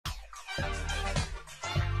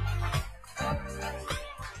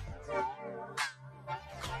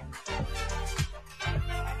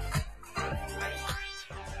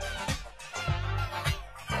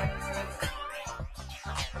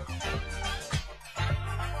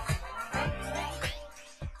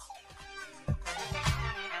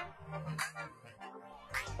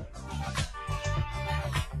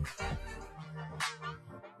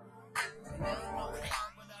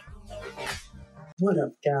What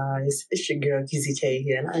up, guys? It's your girl KeezyKay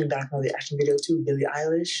here, and I am back on the reaction video to Billie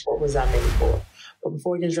Eilish. What was that made for? But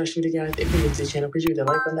before we get into the video, guys, if you're new to the channel, please hit the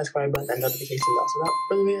like button, that subscribe button, and notification bell. So without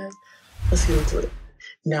further ado, let's get into it.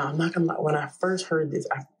 Now, I'm not gonna lie. When I first heard this,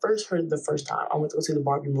 I first heard it the first time. I went to go see the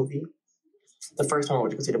Barbie movie. The first time I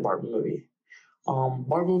went to go see the Barbie movie.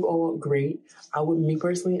 Barbie movie, oh, great. Me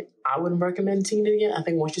personally, I wouldn't recommend seeing it again. I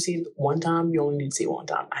think once you see it one time, you only need to see it one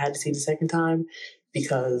time. I had to see it the second time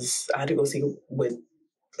because I had to go see it with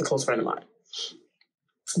a close friend of mine.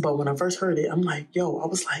 But when I first heard it, I'm like, yo, I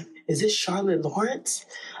was like, is this Charlotte Lawrence?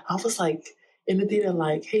 I was like, in the theater,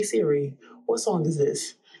 like, hey Siri, what song is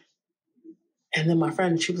this? And then my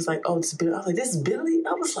friend, she was like, oh, this is Billie. I was like, this is Billie?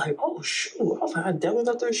 I was like, oh, shoot. I was like, I definitely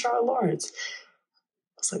thought there was Charlotte Lawrence.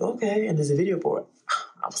 I was like, okay. And there's a video for it.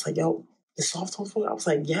 I was like, yo, the soft song for it? I was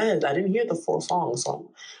like, yes. I didn't hear the full song,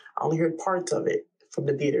 so I only heard parts of it from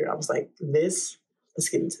the theater. I was like, let's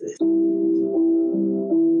get into this.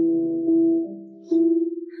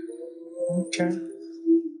 Okay.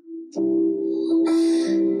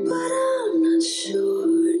 But I'm not sure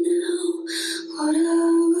now what I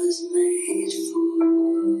was made for.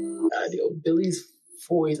 Yo, Billie's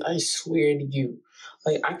voice, I swear to you.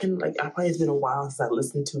 Like, I probably it's been a while since I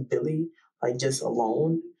listened to Billie, like, just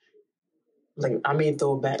alone. Like, I mean,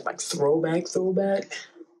 throwback.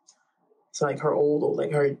 So, like, her old,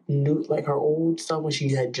 like, her new, like, her old stuff when she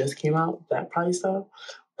had just came out, that probably stuff.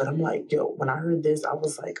 But I'm like, yo, when I heard this, I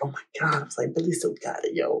was like, oh my God. I was like, Billie still got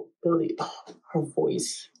it, yo. Billie, her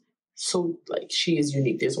voice. So, like, she is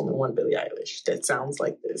unique. There's only one Billie Eilish that sounds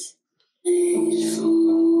like this.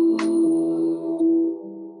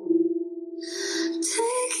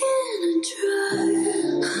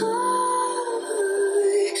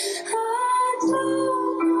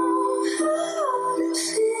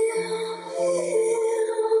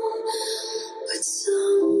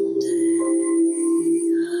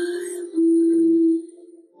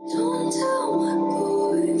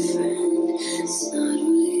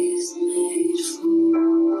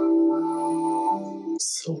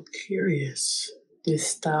 So curious, this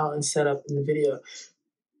style and setup in the video.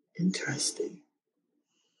 Interesting.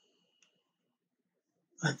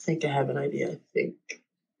 I think I have an idea, I think.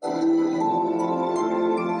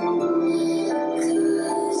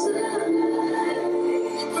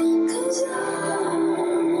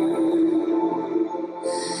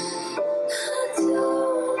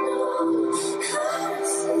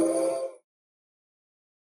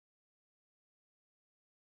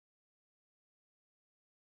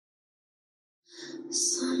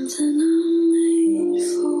 Something I'm made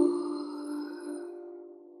for.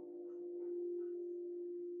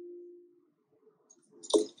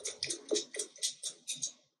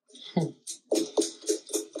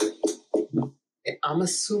 I'm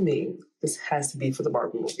assuming this has to be for the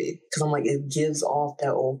Barbie movie because I'm like, it gives off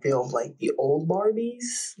that old feel of like the old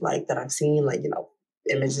Barbies, like that I've seen, like, you know,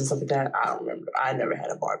 images and stuff like that. I don't remember. I never had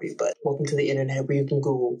a Barbie, but welcome to the internet where you can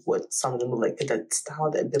Google what some of them look like. That style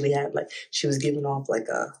that Billie had, like, she was giving off like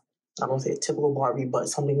I don't want to say a typical Barbie, but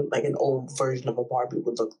something like an old version of a Barbie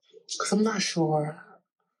would look. Because I'm not sure.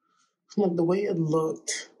 From like the way it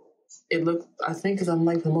looked, I think, because I'm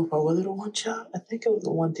like, the most part, was it a one shot? I think it was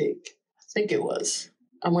a one take. I think it was.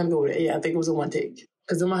 I'm going to go with it. Yeah, I think it was a one take.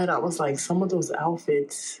 Because in my head, I was like, some of those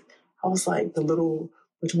outfits, I was like,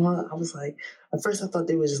 which one? I was like, at first I thought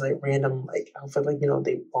they were just like random, like, outfit, like, you know,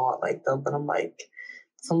 they bought like them. But I'm like,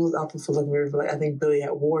 some of those outfits feel like weird. Like, I think Billie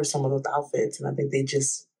had wore some of those outfits, and I think they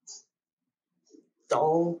just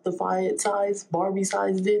doll-defiant size, Barbie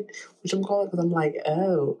size did, which I'm calling, because I'm like,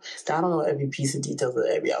 oh, I don't know every piece of details of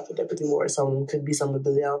every outfit that Billie wore. Some could be some of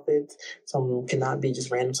Billie outfits, some cannot be just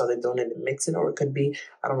random, so they're doing it and mixing, or it could be,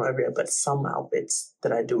 I don't know every, but some outfits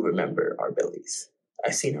that I do remember are Billie's.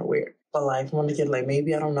 I've seen her wear. But like, I want to get like,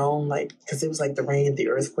 maybe, I don't know, like, because it was like the rain, the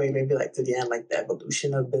earthquake, maybe like to the end, like the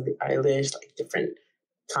evolution of Billie Eilish, like different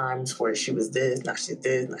times where she was this, now she's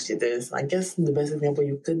this, now she's this. I guess the best example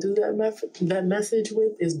you could do that message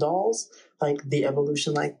with is dolls, like the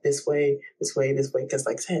evolution, like this way, this way, this way. Because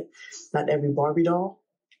like I said, not every Barbie doll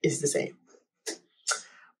is the same.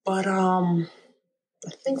 But I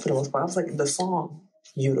think for the most part, I was like, the song,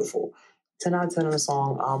 beautiful. 10 out of 10 on the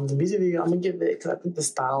song. The music video, I'm gonna give it, because I think the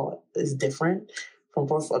style is different from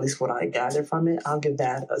both, at least what I gathered from it. I'll give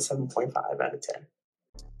that a 7.5 out of 10.